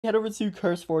Head over to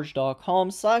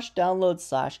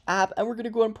curseforge.com/download/app, and we're gonna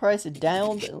go and price it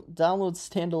download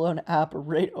standalone app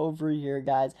right over here,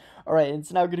 guys. All right, and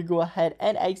it's now gonna go ahead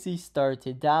and actually start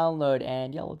to download,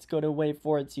 and yeah, let's go to wait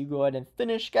for it to go ahead and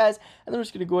finish, guys. And then we're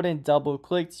just gonna go ahead and double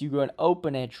click to go and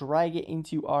open it, drag it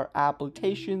into our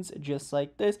applications just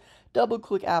like this. Double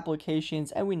click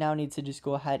applications, and we now need to just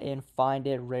go ahead and find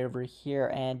it right over here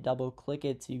and double click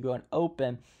it to go and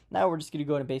open. Now we're just going to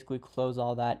go ahead and basically close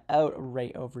all that out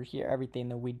right over here, everything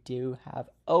that we do have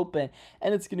open,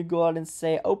 and it's going to go out and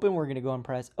say open. We're going to go and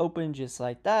press open just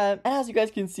like that, and as you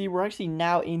guys can see, we're actually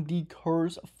now in the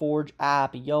CurseForge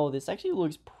app. Yo, this actually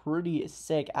looks pretty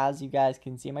sick. As you guys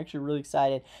can see, I'm actually really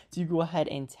excited to go ahead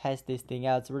and test this thing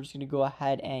out. So we're just going to go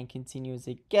ahead and continue as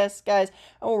a guest, guys,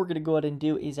 and what we're going to go ahead and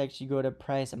do is actually go to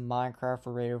press Minecraft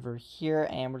right over here,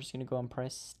 and we're just going to go and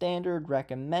press standard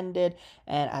recommended,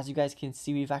 and as you guys can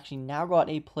see, we've actually now got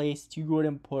a place to go ahead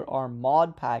and put our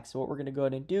mod pack. So what we're going to go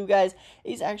ahead and do, guys,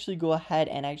 is actually go ahead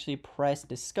and actually press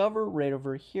discover right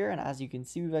over here, and as you can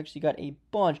see, we've actually got a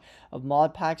bunch of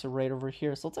mod packs right over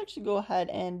here. So let's actually go ahead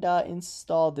and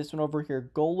install this one over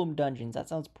here, Golem Dungeons. That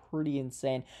sounds pretty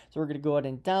insane. So we're going to go ahead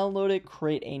and download it,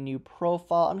 create a new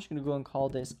profile. I'm just going to go and call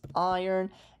this Iron,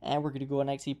 and we're going to go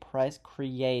and actually press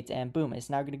create, and boom,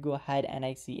 it's now going to go ahead and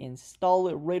actually install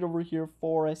it right over here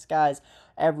for us, guys.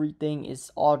 Everything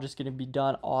is all just going to be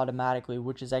done automatically,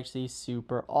 which is actually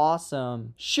super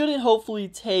awesome. Shouldn't hopefully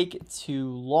take too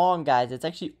long, guys. It's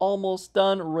actually almost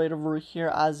done right over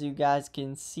here, as you guys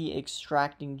can see,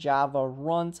 extracting Java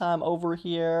runtime over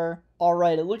here.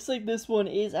 Alright, it looks like this one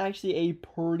is actually a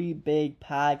pretty big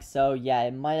pack, so yeah,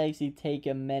 it might actually take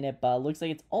a minute, but it looks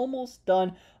like it's almost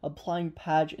done. Applying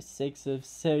patch 6 of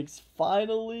 6,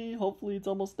 finally, hopefully it's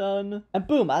almost done. And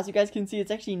boom, as you guys can see, it's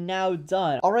actually now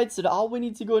done. Alright, so all we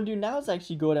need to go and do now is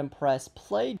actually go ahead and press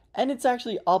play, and it's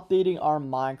actually updating our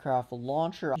Minecraft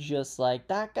launcher just like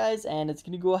that, guys, and it's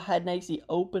going to go ahead and actually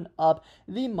open up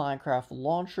the Minecraft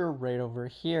launcher right over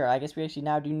here. I guess we actually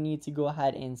now do need to go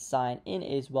ahead and sign in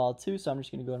as well too, so I'm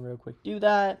just going to go and real quick do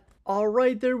that.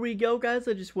 Alright, there we go, guys.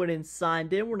 I just went and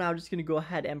signed in. We're now just going to go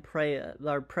ahead and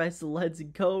press let's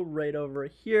go right over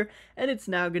here, and it's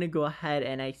now going to go ahead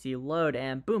and actually load,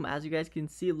 and boom, as you guys can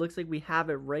see, it looks like we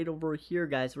have it right over here,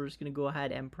 guys. We're just going to go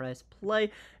ahead and press play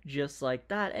just like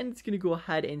that, and it's going to go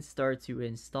ahead and start to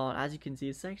install. As you can see,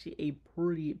 it's actually a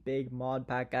pretty big mod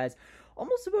pack, guys.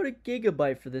 Almost about a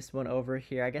gigabyte for this one over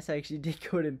here. I guess I actually did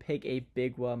go ahead and pick a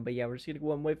big one, but yeah, we're just gonna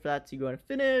go and wait for that to go and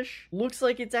finish. Looks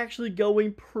like it's actually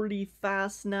going pretty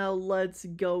fast now. Let's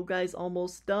go, guys,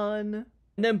 almost done.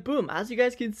 And then boom, as you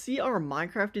guys can see, our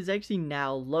Minecraft is actually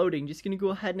now loading. Just gonna go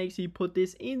ahead and actually put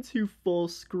this into full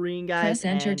screen, guys. Press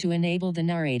enter to enable the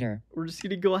narrator. We're just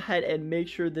gonna go ahead and make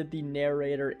sure that the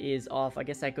narrator is off. I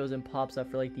guess that goes and pops up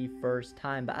for like the first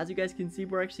time. But as you guys can see,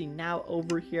 we're actually now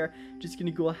over here. Just gonna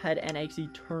go ahead and actually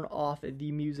turn off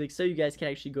the music so you guys can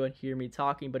actually go and hear me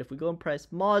talking. But if we go and press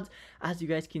mods, as you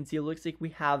guys can see, it looks like we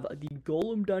have the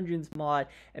Golem Dungeons mod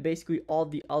and basically all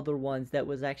the other ones that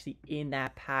was actually in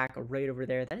that pack right over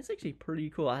there. That is actually pretty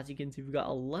cool. As you can see, we've got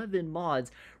 11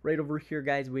 mods right over here,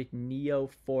 guys, with Neo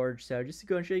Forge. So just to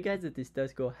go and show you guys that this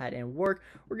does go ahead and work,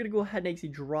 we're gonna go ahead and actually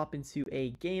drop into a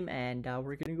game, and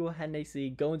we're gonna go ahead and actually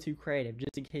go into creative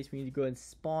just in case we need to go and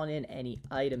spawn in any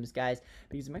items, guys,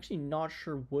 because I'm actually not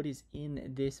sure what is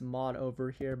in this mod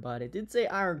over here, but it did say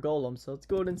Iron Golem. So let's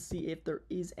go ahead and see if there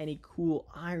is any cool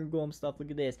Iron Golem stuff.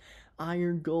 Look at this.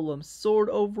 Iron Golem sword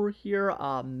over here,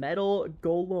 metal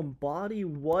golem body.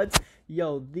 What?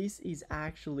 Yo, this is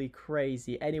actually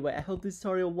crazy. Anyway, I hope this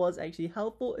tutorial was actually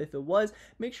helpful. If it was,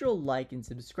 make sure to like and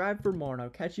subscribe for more, and I'll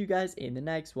catch you guys in the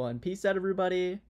next one. Peace out, everybody.